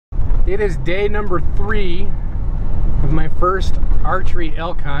It is day number 3 of my first archery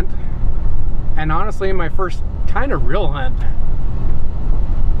elk hunt, and honestly my first kind of real hunt.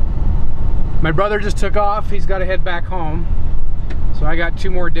 My brother just took off. He's got to head back home, so I got 2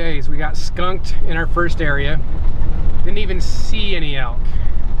 more days. We got skunked in our first area, didn't even see any elk.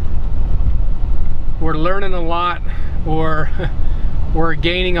 We're learning a lot, or we're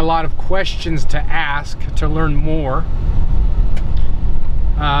gaining a lot of questions to ask to learn more.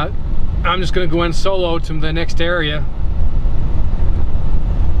 I'm just going to go in solo to the next area,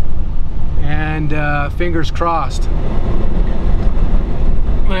 and fingers crossed.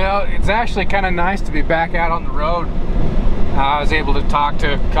 Well, it's actually kind of nice to be back out on the road. I was able to talk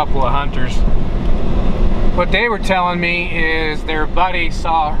to a couple of hunters. What they were telling me is their buddy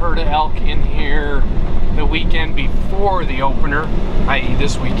saw a herd of elk in here the weekend before the opener, i.e.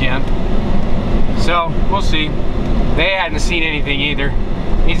 this weekend. So we'll see. They hadn't seen anything either.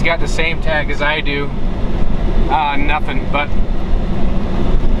 He's got the same tag as I do. Nothing, but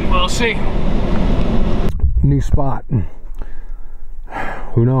we'll see. New spot.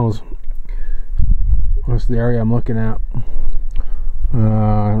 Who knows? What's the area I'm looking at?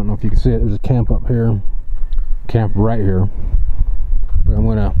 I don't know if you can see it. There's a camp up here. Camp right here. But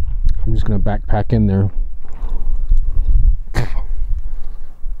I'm just gonna backpack in there.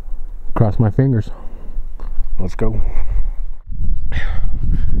 Cross my fingers. Let's go.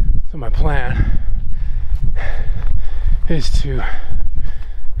 So my plan is to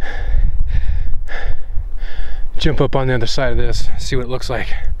jump up on the other side of this, see what it looks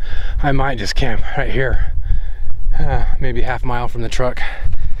like. I might just camp right here, maybe half mile from the truck,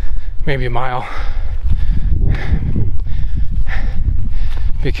 maybe a mile,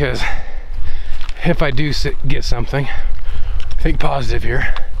 because if I do get something, think positive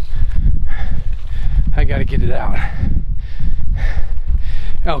here, I gotta get it out.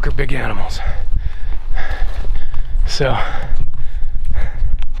 Elk are big animals, so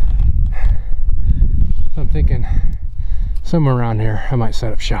I'm thinking somewhere around here I might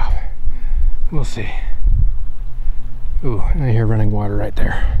set up shop. We'll see. Ooh, I hear running water right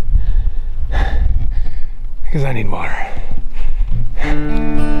there, because I need water.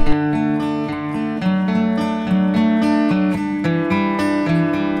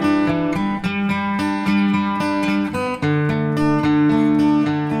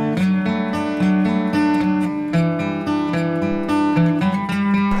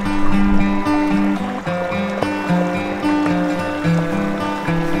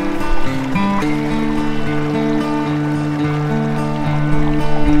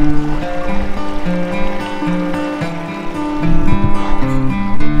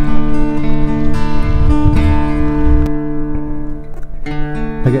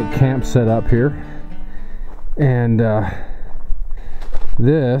 Camp set up here, and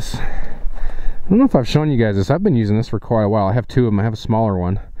this, I don't know if I've shown you guys this. I've been using this for quite a while. I have 2 of them. I have a smaller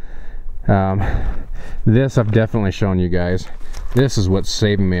one. This I've definitely shown you guys. This is what's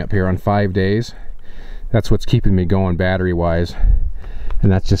saving me up here on 5 days. That's what's keeping me going battery wise,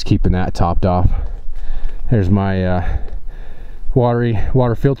 and that's just keeping that topped off. There's my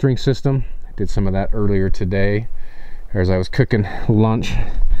water filtering system. I did some of that earlier today as I was cooking lunch.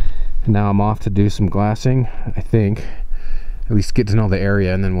 Now I'm off to do some glassing, I think. At least get to know the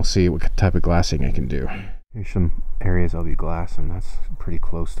area, and then we'll see what type of glassing I can do. Here's some areas I'll be glassing. That's pretty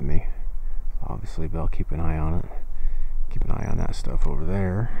close to me, obviously, but I'll keep an eye on it. Keep an eye on that stuff over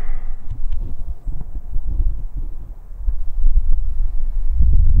there.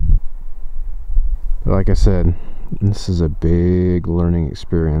 But like I said, this is a big learning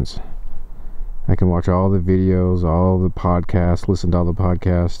experience. I can watch all the videos, all the podcasts, listen to all the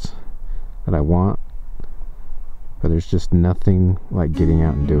podcasts that I want, but there's just nothing like getting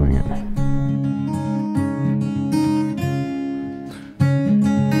out and doing it.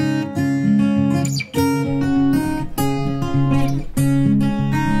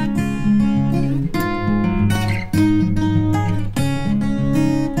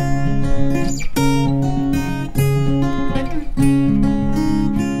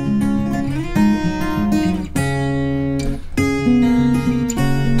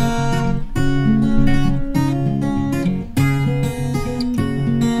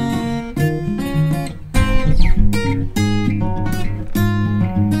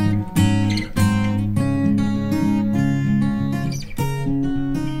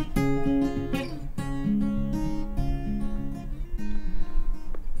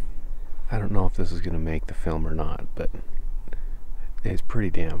 I don't know if this is going to make the film or not, but it's pretty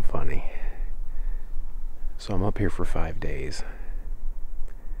damn funny. So I'm up here for 5 days.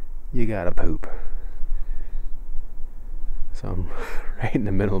 You gotta poop. So I'm right in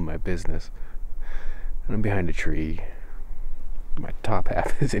the middle of my business. And I'm behind a tree. My top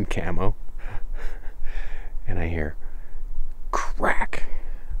half is in camo. And I hear crack.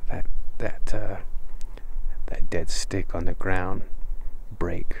 That dead stick on the ground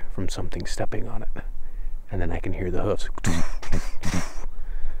break from something stepping on it. And then I can hear the hoofs.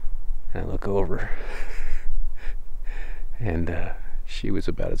 And I look over. And she was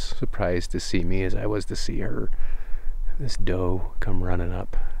about as surprised to see me as I was to see her. This doe come running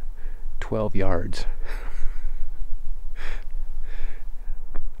up 12 yards.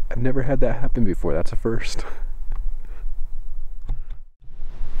 I've never had that happen before. That's a first.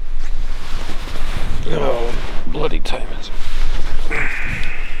 Oh, bloody time is it?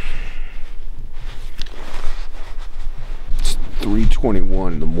 It's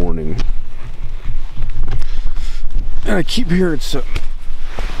 3:21 in the morning. And I keep hearing something.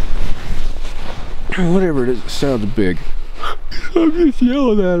 Whatever it is, it sounds big. I'm just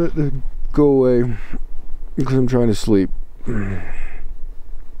yelling at it to go away because I'm trying to sleep. I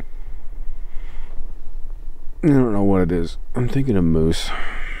don't know what it is. I'm thinking a moose.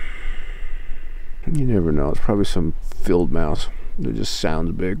 You never know. It's probably some field mouse that just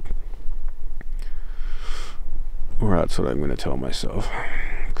sounds big. Or that's what I'm going to tell myself.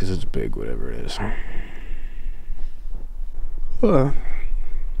 Because it's big, whatever it is.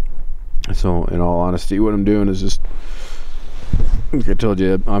 So, in all honesty, what I'm doing is just, like I told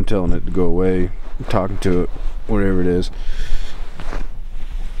you, I'm telling it to go away. I'm talking to it, whatever it is.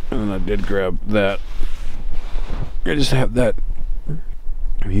 And then I did grab that. I just have that.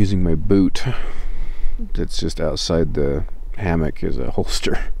 I'm using my boot that's just outside the hammock as a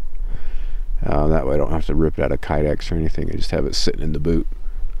holster. That way I don't have to rip it out of Kydex or anything. I just have it sitting in the boot.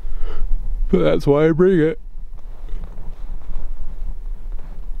 But that's why I bring it.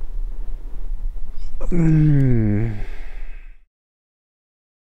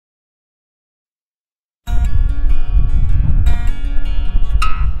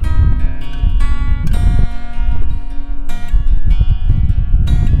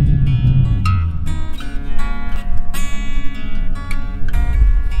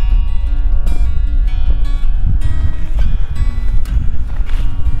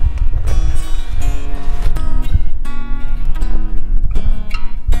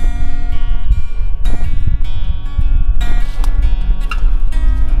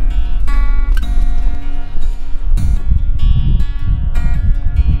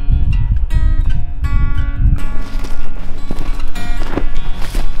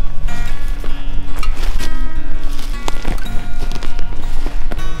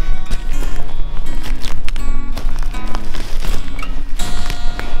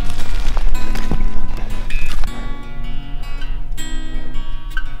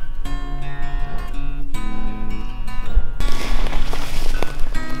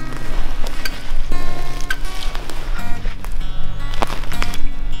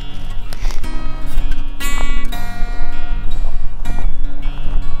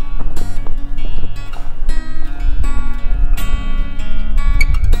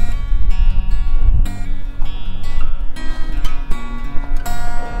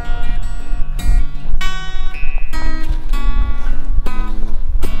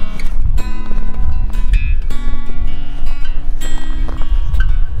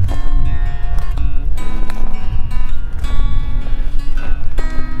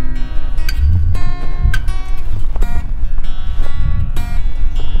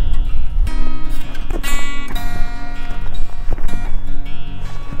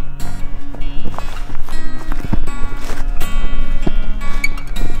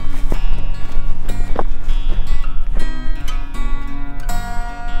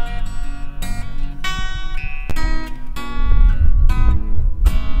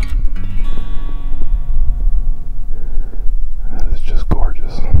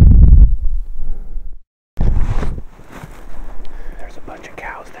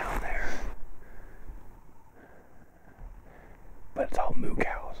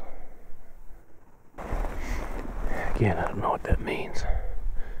 Again, I don't know what that means.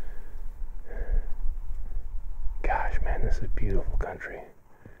 Gosh, man, this is beautiful country.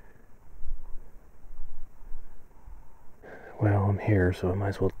 Well, I'm here, so I might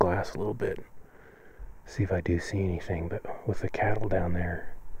as well glass a little bit. See if I do see anything, but with the cattle down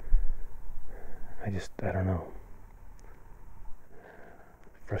there, I don't know.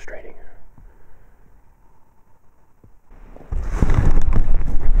 Frustrating.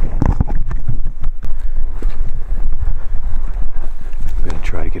 I'm gonna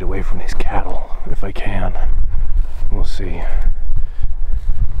try to get away from these cattle if I can. We'll see.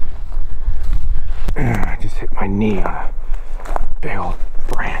 I just hit my knee on a big old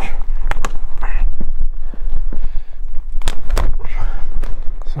branch.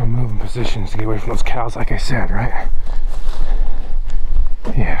 So I'm moving positions to get away from those cows, like I said, right?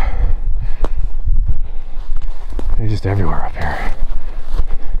 Yeah. They're just everywhere up here.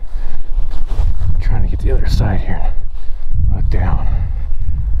 I'm trying to get to the other side here. Look down.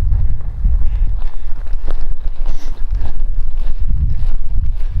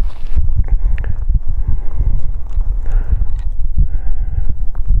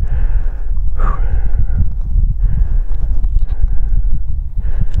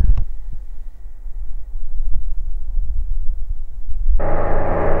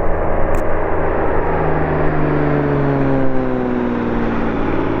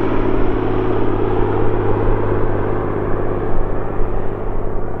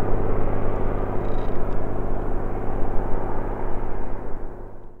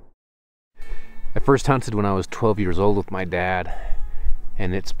 I first hunted when I was 12 years old with my dad,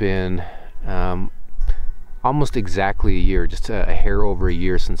 and it's been almost exactly a year, just a hair over a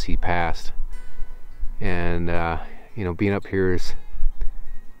year since he passed. And you know, being up here is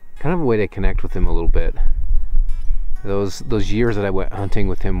kind of a way to connect with him a little bit. Those years that I went hunting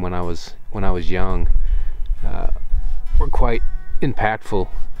with him when I was young were quite impactful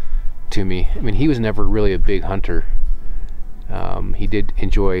to me. I mean, he was never really a big hunter. He did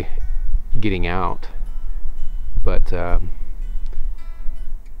enjoy getting out, but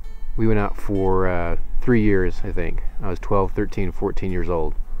we went out for 3 years, I think. I was 12, 13, 14 years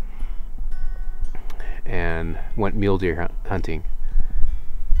old, and went mule deer hunting,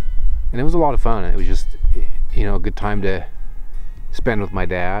 and it was a lot of fun. It was just, you know, a good time to spend with my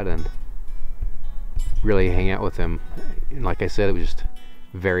dad and really hang out with him. And like I said, it was just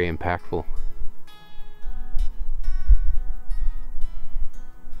very impactful.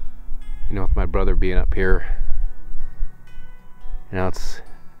 You know, with my brother being up here, you know, it's,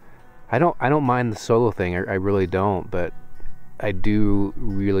 I don't mind the solo thing. I really don't, but I do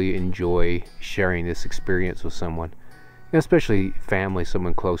really enjoy sharing this experience with someone, you know, especially family,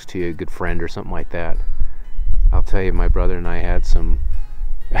 someone close to you, a good friend or something like that. I'll tell you, my brother and I had some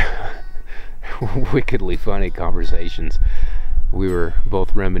wickedly funny conversations. We were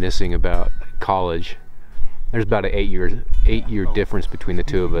both reminiscing about college. There's about an 8-year difference between the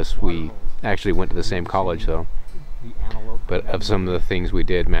two of us. We actually went to the same college though. But of some of the things we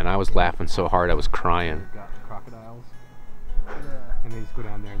did, man, I was laughing so hard I was crying. Crocodiles. And they just go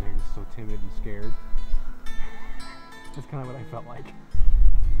down there and they're just so timid and scared. That's kind of what I felt like.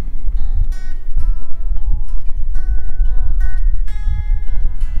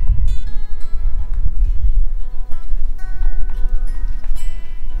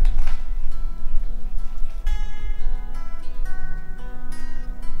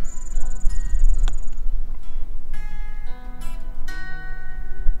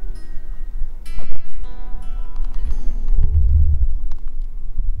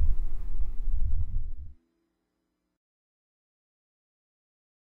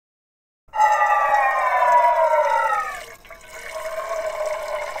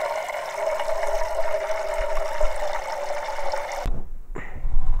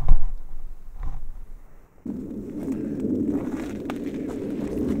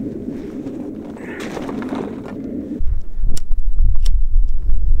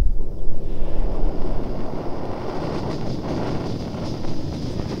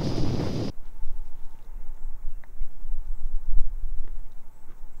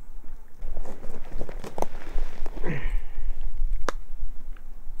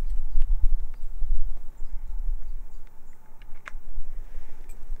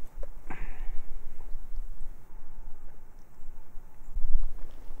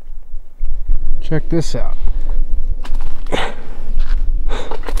 Check this out.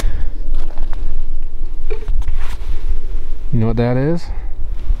 You know what that is?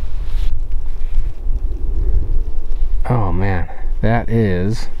 Oh man, that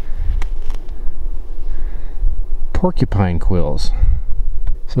is porcupine quills.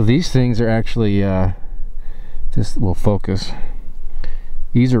 So these things are actually, this will focus.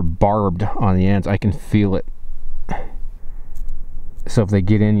 These are barbed on the ends. I can feel it. So if they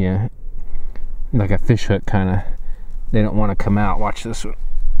get in you, like a fish hook kind of, they don't want to come out. Watch this one.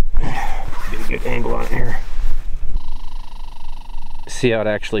 Get a good angle on it here. See how it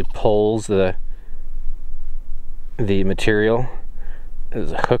actually pulls the material?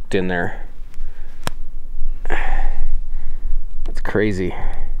 It's hooked in there. That's crazy.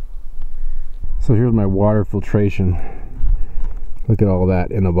 So here's my water filtration. Look at all that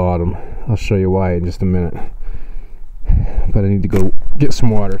in the bottom. I'll show you why in just a minute. But I need to go get some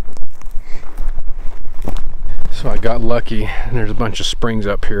water. So I got lucky, and there's a bunch of springs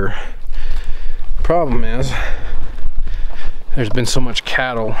up here. Problem is, there's been so much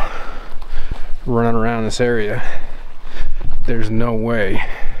cattle running around this area, there's no way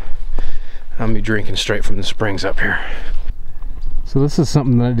I'm gonna be drinking straight from the springs up here. So this is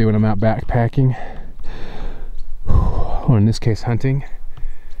something that I do when I'm out backpacking, or in this case hunting,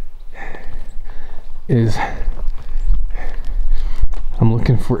 is I'm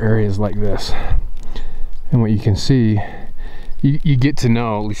looking for areas like this. And what you can see, you get to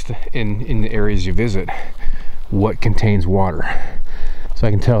know, at least in the areas you visit, what contains water. So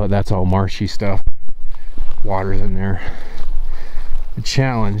I can tell that that's all marshy stuff. Water's in there. The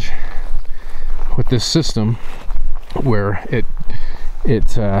challenge with this system, where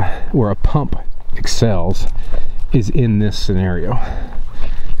where a pump excels, is in this scenario.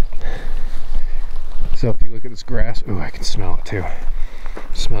 So if you look at this grass, ooh, I can smell it too.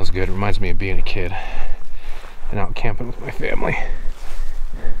 It smells good. It reminds me of being a kid and out camping with my family.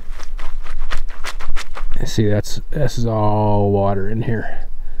 And see, this is all water in here.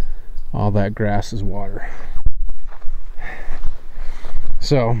 All that grass is water.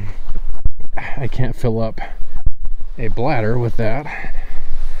 So I can't fill up a bladder with that,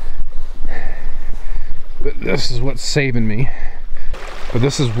 but this is what's saving me. But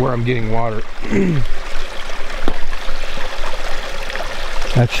this is where I'm getting water.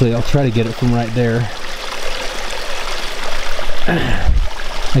 Actually, I'll try to get it from right there.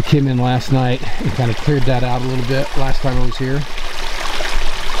 I came in last night and kind of cleared that out a little bit last time I was here.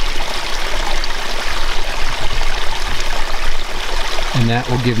 And that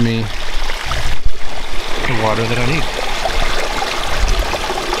will give me the water that I need.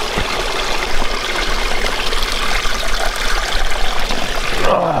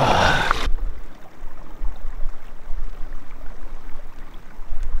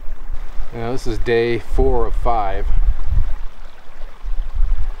 Now this is day 4 of 5.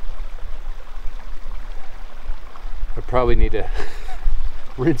 I probably need to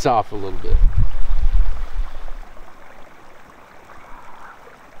rinse off a little bit.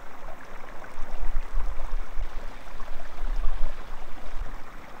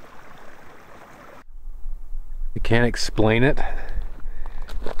 I can't explain it,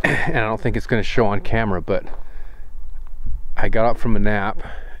 and I don't think it's going to show on camera, but I got up from a nap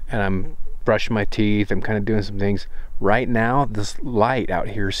and I'm brushing my teeth, I'm kind of doing some things. Right now, this light out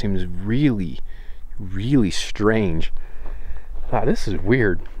here seems really strange. Wow, this is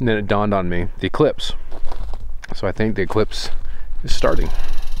weird. And then it dawned on me, the eclipse. So I think the eclipse is starting.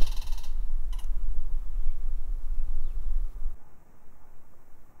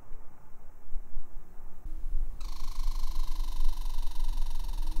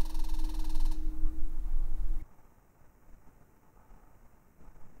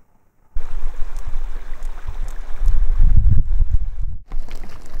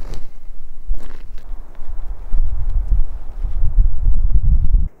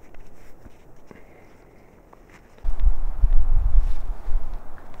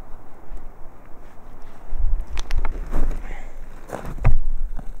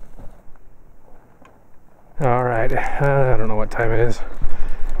 All right, I don't know what time it is.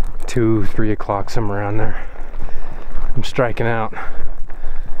 2, 3 o'clock, somewhere around there. I'm striking out.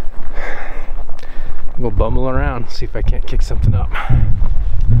 We'll bumble around, see if I can't kick something up.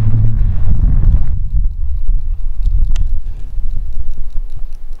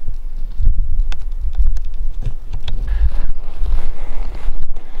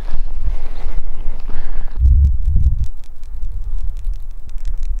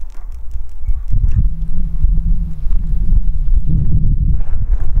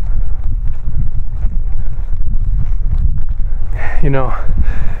 You know,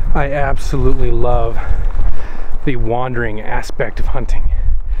 I absolutely love the wandering aspect of hunting.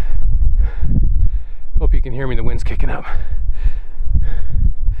 Hope you can hear me, the wind's kicking up.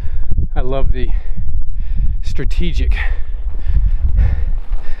 I love the strategic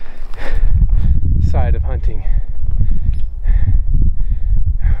side of hunting,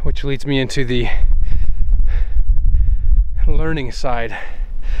 which leads me into the learning side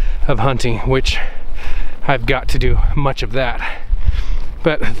of hunting, which I've got to do much of that.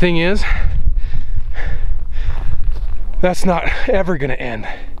 But the thing is, that's not ever gonna end.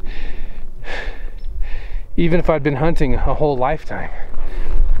 Even if I'd been hunting a whole lifetime,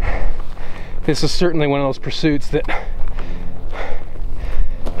 this is certainly one of those pursuits that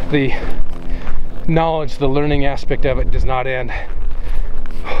the knowledge, the learning aspect of it does not end.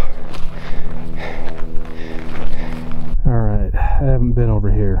 All right, I haven't been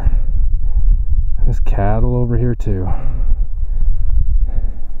over here. There's cattle over here too.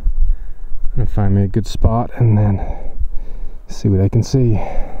 gonna find me a good spot and then see what I can see.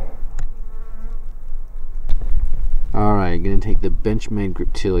 Alright, gonna take the Benchmade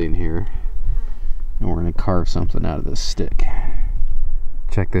Griptilian here, and we're gonna carve something out of this stick.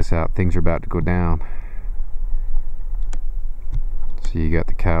 Check this out, things are about to go down. So you got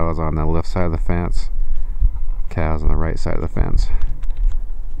the cows on the left side of the fence, cows on the right side of the fence.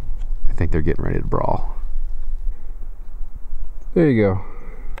 I think they're getting ready to brawl. There you go.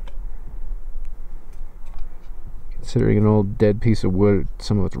 Considering an old dead piece of wood,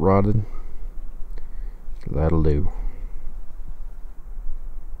 some of it's rotted, that'll do.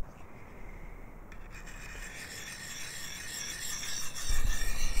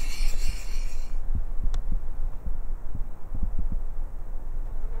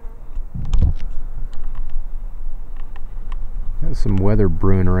 Got some weather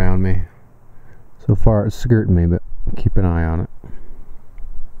brewing around me. So far it's skirting me, but keep an eye on it.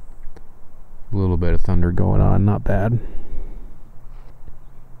 A little bit of thunder going on, not bad.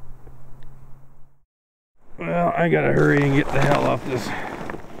 Well, I gotta hurry and get the hell off this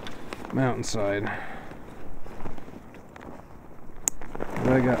mountainside.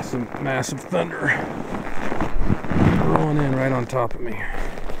 I got some massive thunder rolling in right on top of me.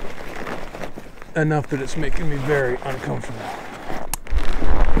 Enough that it's making me very uncomfortable.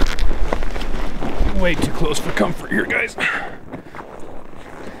 Way too close for comfort here, guys.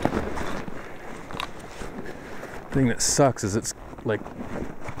 Thing that sucks is it's like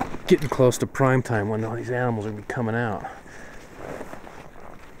getting close to prime time when all these animals are gonna be coming out.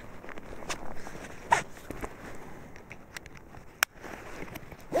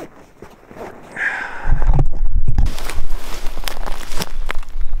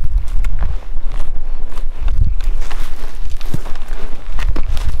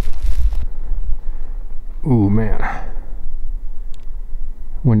 Ooh, man.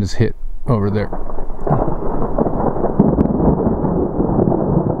 Wind just hit over there.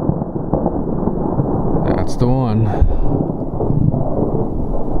 That's the one.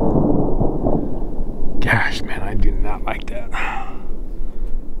 Gosh, man, I do not like that.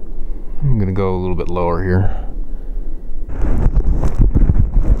 I'm gonna go a little bit lower here.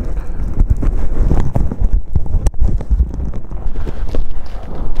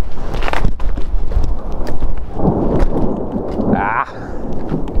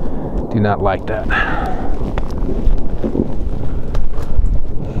 Do not like that.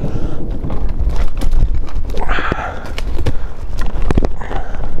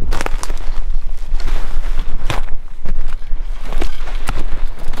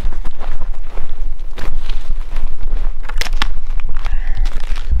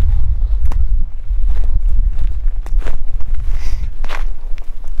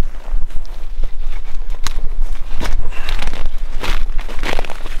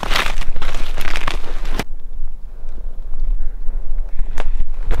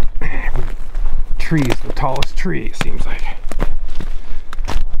 Tree is the tallest tree, it seems like.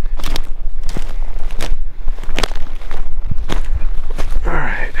 All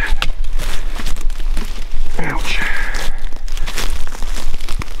right. Ouch.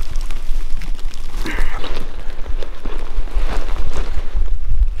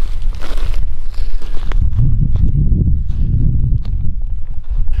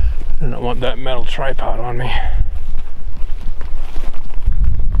 I don't want that metal tripod on me.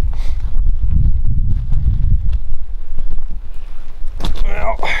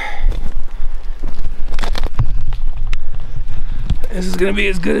 This is gonna be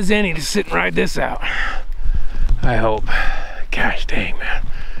as good as any to sit and ride this out, I hope. Gosh dang, man.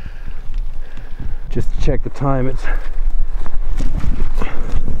 Just to check the time, it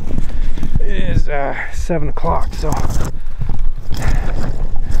is 7 o'clock, so.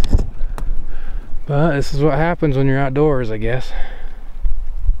 But this is what happens when you're outdoors, I guess.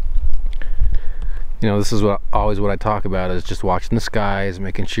 You know, this is always what I talk about, is just watching the skies,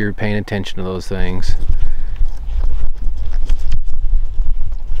 making sure you're paying attention to those things.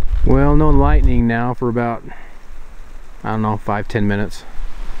 Well, no lightning now for about, I don't know, 5-10 minutes.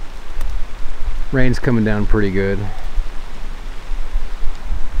 Rain's coming down pretty good.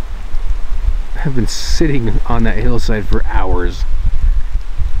 I've been sitting on that hillside for hours.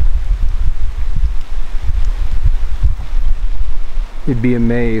 You'd be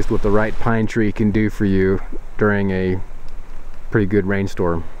amazed what the right pine tree can do for you during a pretty good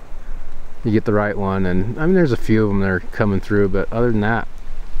rainstorm. You get the right one, and I mean, there's a few of them that are coming through, but other than that,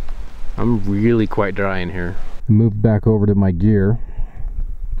 I'm really quite dry in here. I moved back over to my gear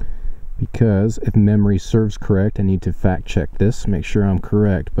because if memory serves correct, I need to fact check this, make sure I'm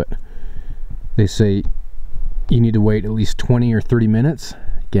correct, but they say you need to wait at least 20 or 30 minutes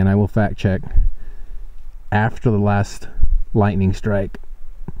Again, I will fact check after the last lightning strike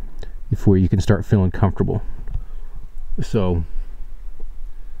before you can start feeling comfortable. So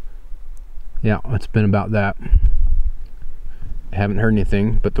yeah, it's been about that. I haven't heard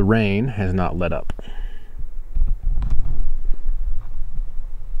anything, but the rain has not let up.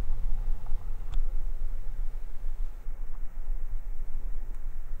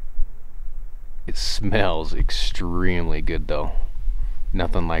 It smells extremely good though.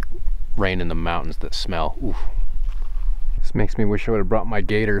 Nothing like rain in the mountains that smell. Oof. This makes me wish I would have brought my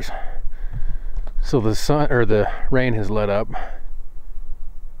gaiters. So the sun, or the rain has let up.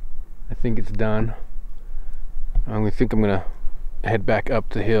 I think it's done. I think I'm gonna head back up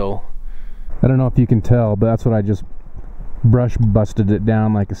the hill. I don't know if you can tell, but that's what I just brush busted it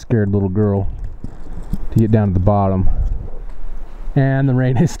down like a scared little girl to get down to the bottom. And the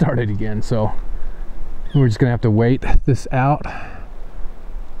rain has started again, so we're just gonna have to wait this out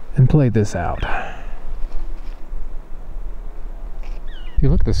and play this out. If you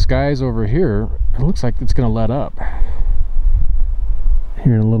look at the skies over here, it looks like it's gonna let up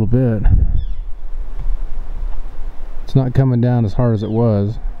here in a little bit. It's not coming down as hard as it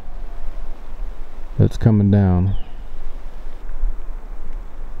was, but it's coming down.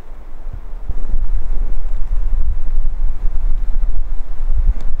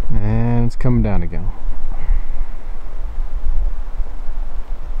 And it's coming down again.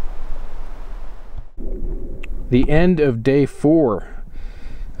 The end of day 4.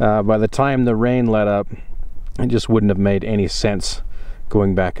 By the time the rain let up, it just wouldn't have made any sense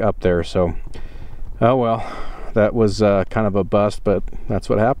going back up there. So, oh well, that was kind of a bust, but that's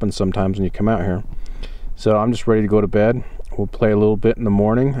what happens sometimes when you come out here. So I'm just ready to go to bed. We'll play a little bit in the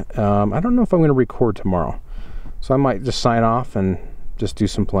morning. I don't know if I'm going to record tomorrow, so I might just sign off and just do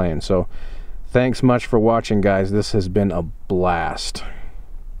some playing. So thanks much for watching, guys. This has been a blast.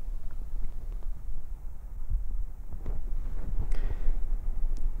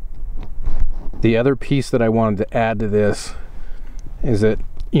 The other piece that I wanted to add to this is that,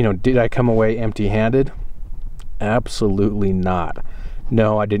 you know, did I come away empty-handed? Absolutely not.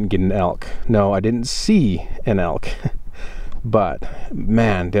 No, I didn't get an elk. No, I didn't see an elk. But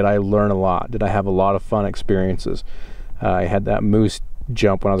man, did I learn a lot. Did I have a lot of fun experiences. I had that moose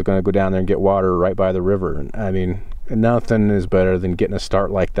jump when I was going to go down there and get water right by the river. I mean, nothing is better than getting a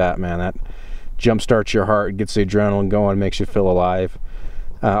start like that, man. That jump starts your heart, gets the adrenaline going, makes you feel alive.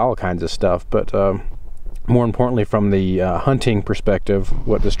 All kinds of stuff. But more importantly, from the hunting perspective,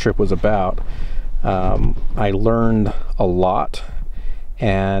 what this trip was about, I learned a lot,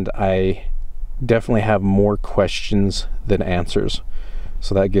 and I definitely have more questions than answers.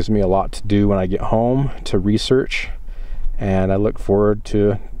 So that gives me a lot to do when I get home, to research, and I look forward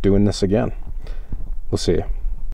to doing this again. We'll see you.